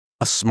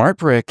A smart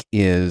brick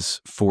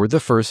is, for the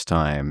first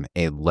time,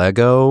 a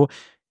Lego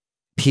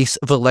piece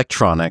of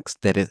electronics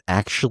that is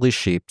actually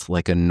shaped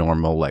like a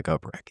normal Lego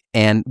brick.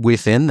 And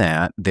within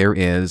that, there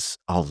is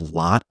a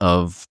lot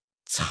of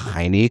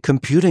tiny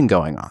computing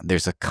going on.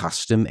 There's a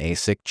custom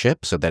ASIC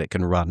chip so that it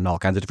can run all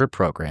kinds of different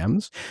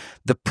programs.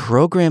 The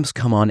programs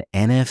come on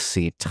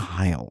NFC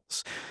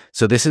tiles.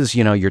 So this is,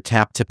 your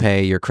tap to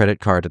pay your credit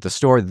card at the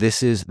store.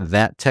 This is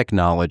that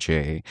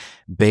technology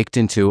baked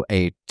into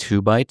a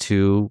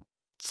 2x2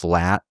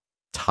 flat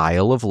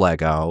tile of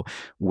Lego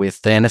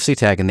with the NFC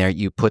tag in there.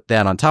 You put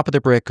that on top of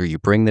the brick, or you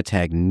bring the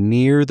tag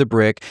near the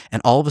brick,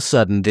 and all of a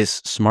sudden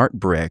this smart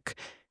brick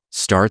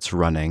starts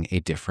running a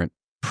different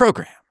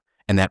program.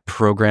 And that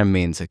program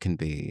means it can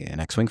be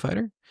an X-Wing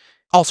fighter,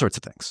 all sorts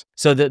of things.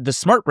 So the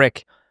smart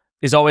brick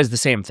is always the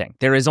same thing.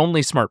 There is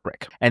only smart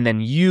brick. And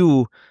then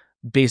you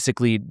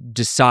basically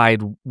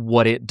decide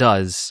what it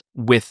does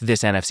with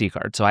this NFC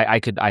card. So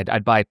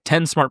I'd buy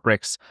 10 smart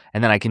bricks,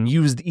 and then I can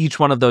use each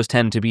one of those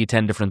 10 to be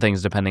 10 different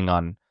things depending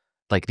on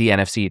like the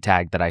NFC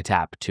tag that I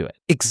tap to it.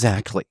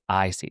 Exactly.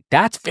 I see.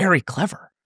 That's very clever.